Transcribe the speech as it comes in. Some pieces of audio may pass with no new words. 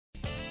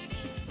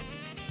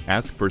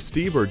Ask for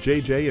Steve or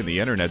JJ in the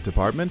Internet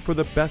department for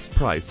the best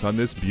price on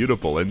this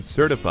beautiful and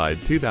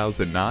certified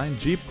 2009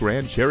 Jeep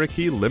Grand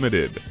Cherokee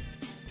Limited.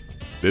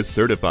 This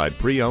certified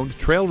pre-owned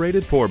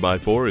trail-rated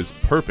 4x4 is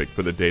perfect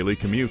for the daily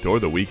commute or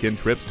the weekend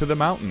trips to the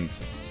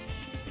mountains.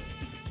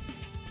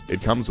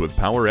 It comes with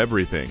power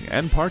everything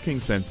and parking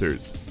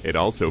sensors. It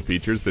also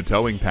features the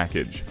towing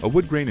package, a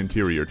wood grain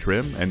interior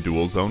trim, and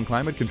dual-zone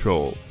climate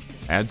control.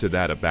 Add to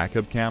that a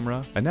backup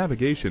camera, a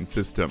navigation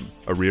system,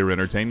 a rear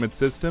entertainment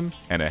system,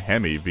 and a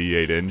Hemi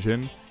V8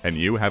 engine, and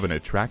you have an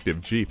attractive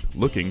Jeep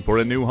looking for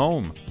a new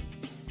home.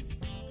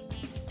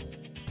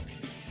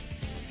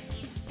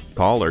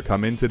 Call or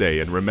come in today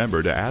and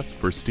remember to ask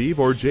for Steve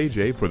or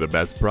JJ for the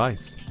best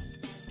price.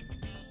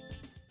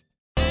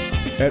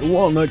 At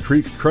Walnut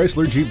Creek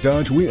Chrysler Jeep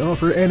Dodge, we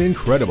offer an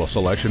incredible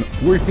selection.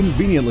 We're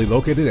conveniently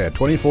located at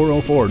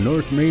 2404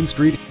 North Main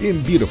Street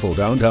in beautiful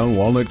downtown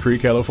Walnut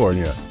Creek,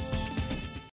 California.